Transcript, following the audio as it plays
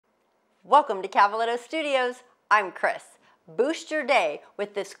Welcome to Cavaletto Studios. I'm Chris. Boost your day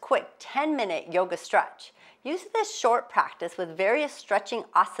with this quick 10-minute yoga stretch. Use this short practice with various stretching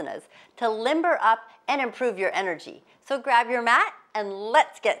asanas to limber up and improve your energy. So grab your mat and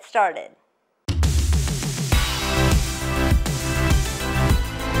let's get started.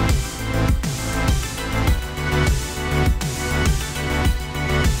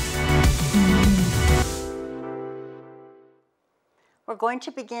 We're going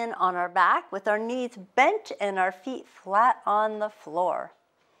to begin on our back with our knees bent and our feet flat on the floor.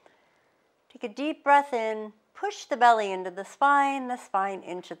 Take a deep breath in, push the belly into the spine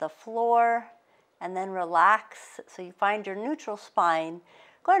into the floor, and then relax so you find your neutral spine.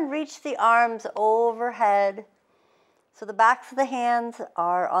 Go ahead and reach the arms overhead so the backs of the hands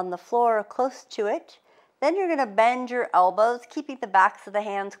are on the floor or close to it. Then you're going to bend your elbows, keeping the backs of the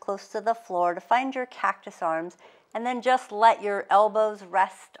hands close to the floor to find your cactus arms. And then just let your elbows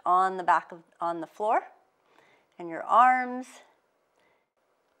rest on the floor and your arms.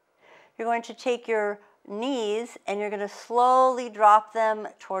 You're going to take your knees and you're going to slowly drop them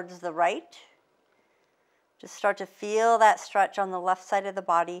towards the right. Just start to feel that stretch on the left side of the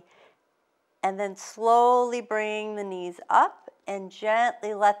body. And then slowly bring the knees up and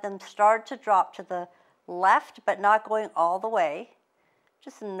gently let them start to drop to the left, but not going all the way.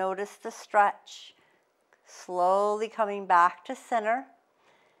 Just notice the stretch. Slowly coming back to center.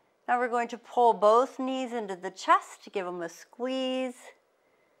 Now we're going to pull both knees into the chest to give them a squeeze.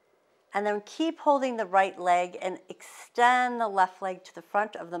 And then keep holding the right leg and extend the left leg to the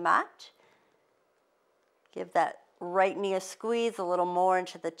front of the mat. Give that right knee a squeeze a little more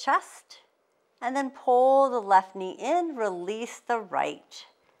into the chest. And then pull the left knee in, release the right.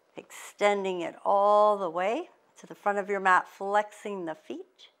 Extending it all the way to the front of your mat, flexing the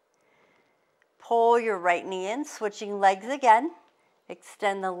feet. Pull your right knee in, switching legs again.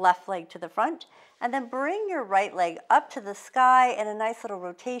 Extend the left leg to the front. And then bring your right leg up to the sky and a nice little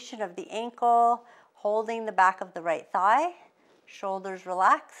rotation of the ankle, holding the back of the right thigh. Shoulders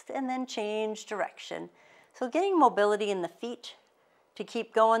relaxed, and then change direction. So getting mobility in the feet to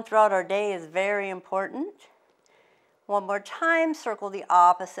keep going throughout our day is very important. One more time, circle the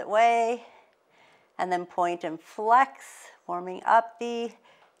opposite way. And then point and flex, warming up the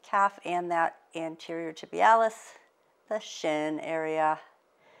calf and that anterior tibialis, the shin area.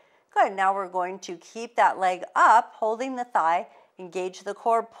 Good, now we're going to keep that leg up, holding the thigh, engage the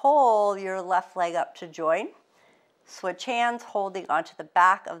core, pull your left leg up to join. Switch hands, holding onto the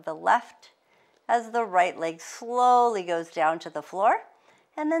back of the left as the right leg slowly goes down to the floor,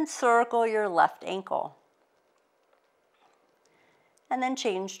 and then circle your left ankle. And then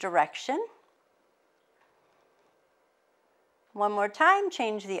change direction. One more time,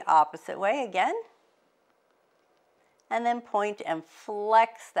 change the opposite way again. And then point and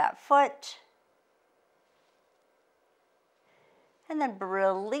flex that foot. And then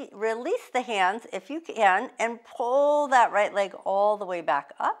release the hands if you can and pull that right leg all the way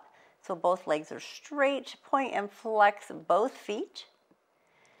back up. So both legs are straight. Point and flex both feet.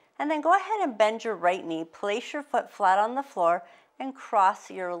 And then go ahead and bend your right knee. Place your foot flat on the floor and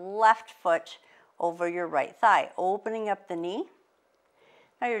cross your left foot over your right thigh, opening up the knee.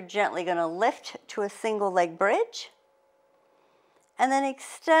 Now you're gently going to lift to a single leg bridge. And then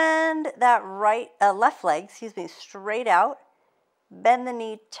extend that left leg, straight out. Bend the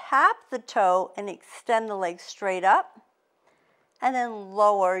knee, tap the toe, and extend the leg straight up. And then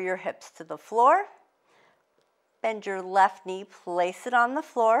lower your hips to the floor. Bend your left knee, place it on the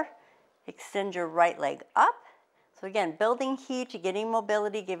floor. Extend your right leg up. So again, building heat, getting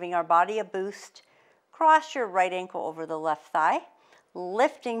mobility, giving our body a boost. Cross your right ankle over the left thigh,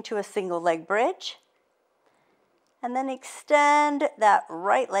 lifting to a single leg bridge. And then extend that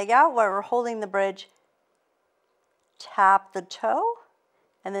right leg out while we're holding the bridge. Tap the toe,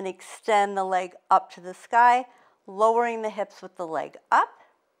 and then extend the leg up to the sky, lowering the hips with the leg up.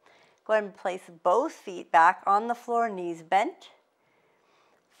 Go ahead and place both feet back on the floor, knees bent.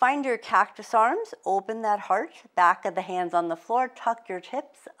 Find your cactus arms, open that heart, back of the hands on the floor, tuck your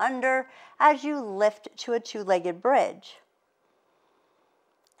hips under as you lift to a two-legged bridge.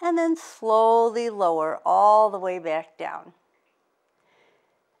 And then slowly lower all the way back down.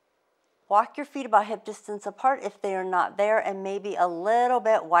 Walk your feet about hip distance apart if they are not there, and maybe a little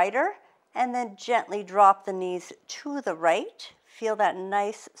bit wider, and then gently drop the knees to the right. Feel that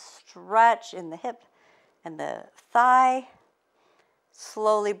nice stretch in the hip and the thigh.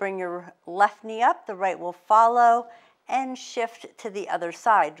 Slowly bring your left knee up, the right will follow, and shift to the other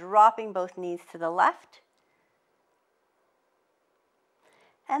side, dropping both knees to the left.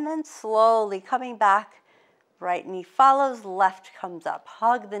 And then slowly coming back, Right knee follows, left comes up.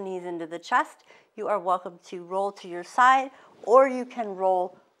 Hug the knees into the chest. You are welcome to roll to your side, or you can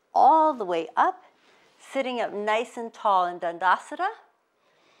roll all the way up, sitting up nice and tall in Dandasana.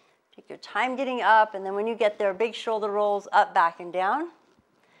 Take your time getting up, and then when you get there, big shoulder rolls up, back, and down.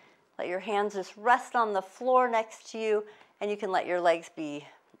 Let your hands just rest on the floor next to you, and you can let your legs be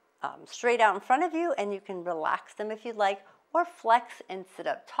straight out in front of you, and you can relax them if you'd like, or flex and sit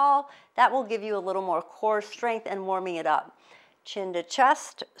up tall. That will give you a little more core strength and warming it up. Chin to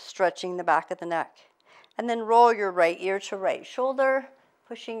chest, stretching the back of the neck. And then roll your right ear to right shoulder,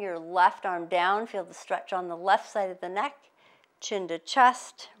 pushing your left arm down. Feel the stretch on the left side of the neck. Chin to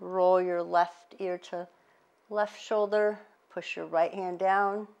chest, roll your left ear to left shoulder, push your right hand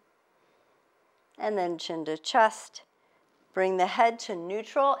down. And then chin to chest. Bring the head to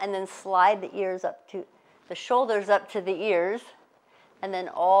neutral, and then slide the ears up to the shoulders up to the ears, and then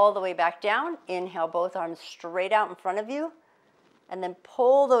all the way back down. Inhale, both arms straight out in front of you, and then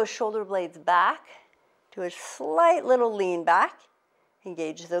pull those shoulder blades back to a slight little lean back.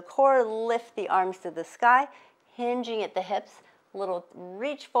 Engage the core, lift the arms to the sky, hinging at the hips, little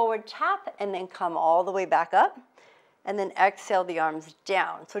reach forward tap, and then come all the way back up, and then exhale the arms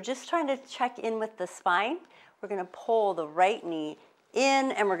down. So just trying to check in with the spine. We're going to pull the right knee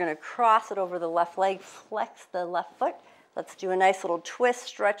in, and we're going to cross it over the left leg, flex the left foot. Let's do a nice little twist,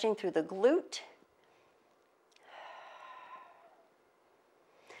 stretching through the glute.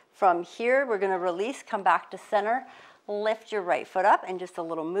 From here, we're going to release, come back to center, lift your right foot up, and just a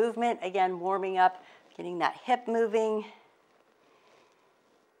little movement. Again, warming up, getting that hip moving.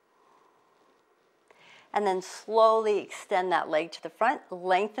 And then slowly extend that leg to the front,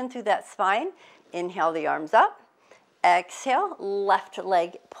 lengthen through that spine. Inhale the arms up. Exhale, left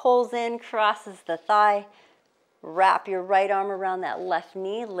leg pulls in, crosses the thigh. Wrap your right arm around that left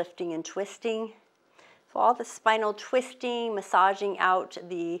knee, lifting and twisting. So all the spinal twisting, massaging out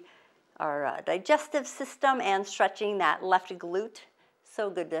our digestive system and stretching that left glute.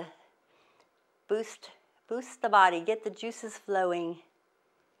 So good to boost the body, get the juices flowing.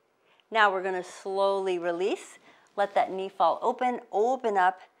 Now we're going to slowly release. Let that knee fall open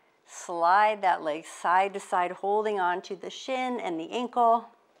up. Slide that leg side to side, holding on to the shin and the ankle.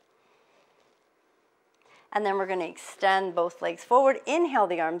 And then we're going to extend both legs forward. Inhale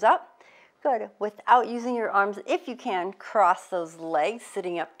the arms up. Good. Without using your arms, if you can, cross those legs,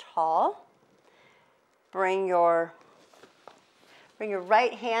 sitting up tall. Bring your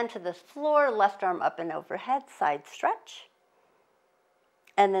right hand to the floor, left arm up and overhead, side stretch.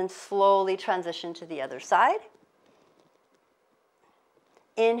 And then slowly transition to the other side.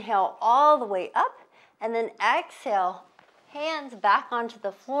 Inhale all the way up, and then exhale, hands back onto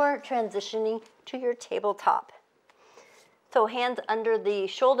the floor, transitioning to your tabletop. So hands under the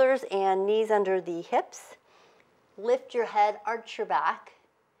shoulders and knees under the hips. Lift your head, arch your back,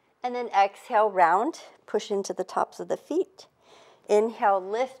 and then exhale, round, push into the tops of the feet. Inhale,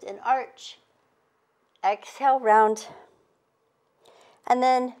 lift and arch. Exhale, round. And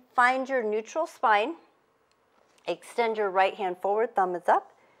then find your neutral spine. Extend your right hand forward, thumb is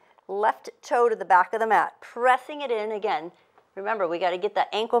up. Left toe to the back of the mat, pressing it in again. Remember, we got to get that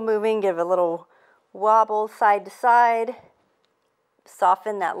ankle moving, give a little wobble side to side.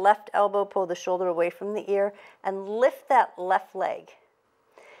 Soften that left elbow, pull the shoulder away from the ear, and lift that left leg.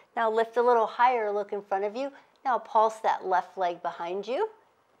 Now lift a little higher, look in front of you. Now pulse that left leg behind you.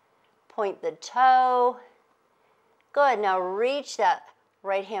 Point the toe. Good, now reach that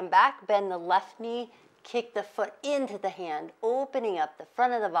right hand back, bend the left knee, kick the foot into the hand, opening up the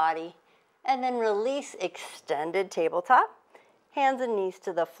front of the body, and then release, extended tabletop. Hands and knees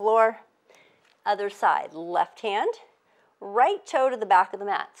to the floor. Other side, left hand, right toe to the back of the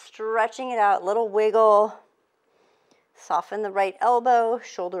mat, stretching it out, little wiggle. Soften the right elbow,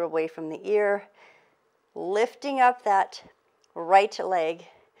 shoulder away from the ear. Lifting up that right leg.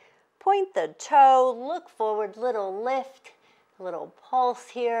 Point the toe, look forward, little lift, little pulse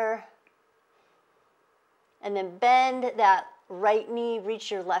here. And then bend that right knee, reach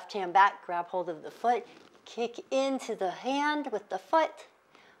your left hand back, grab hold of the foot, kick into the hand with the foot,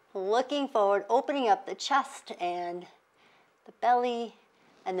 looking forward, opening up the chest and the belly,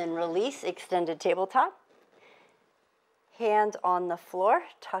 and then release, extended tabletop. Hands on the floor,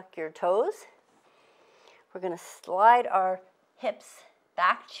 tuck your toes. We're going to slide our hips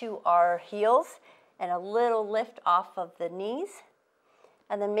back to our heels and a little lift off of the knees.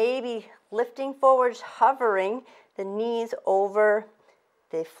 And then maybe lifting forward, hovering the knees over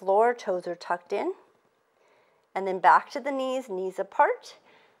the floor, toes are tucked in. And then back to the knees, knees apart.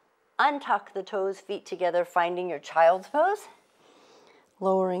 Untuck the toes, feet together, finding your child's pose.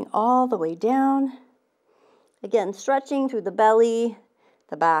 Lowering all the way down. Again, stretching through the belly,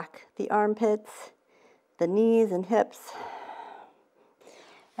 the back, the armpits, the knees and hips.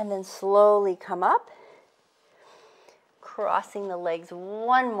 And then slowly come up, crossing the legs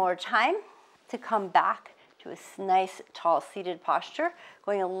one more time to come back to a nice tall seated posture.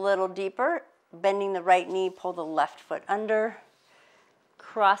 Going a little deeper, bending the right knee, pull the left foot under,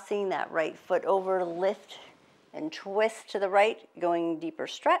 crossing that right foot over, lift and twist to the right, going deeper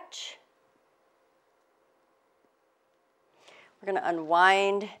stretch. We're going to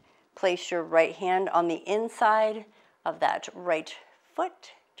unwind, place your right hand on the inside of that right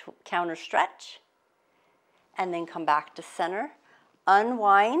foot to counter stretch, and then come back to center.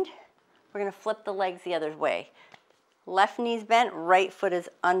 Unwind. We're going to flip the legs the other way. Left knee's bent, right foot is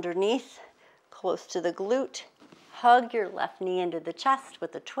underneath, close to the glute. Hug your left knee into the chest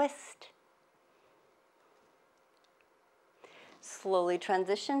with a twist. Slowly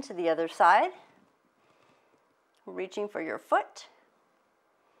transition to the other side. Reaching for your foot.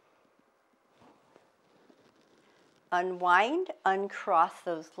 Unwind, uncross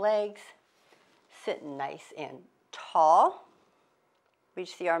those legs. Sit nice and tall.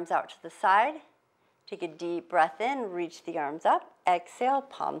 Reach the arms out to the side. Take a deep breath in, reach the arms up. Exhale,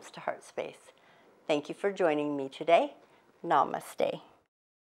 palms to heart space. Thank you for joining me today. Namaste.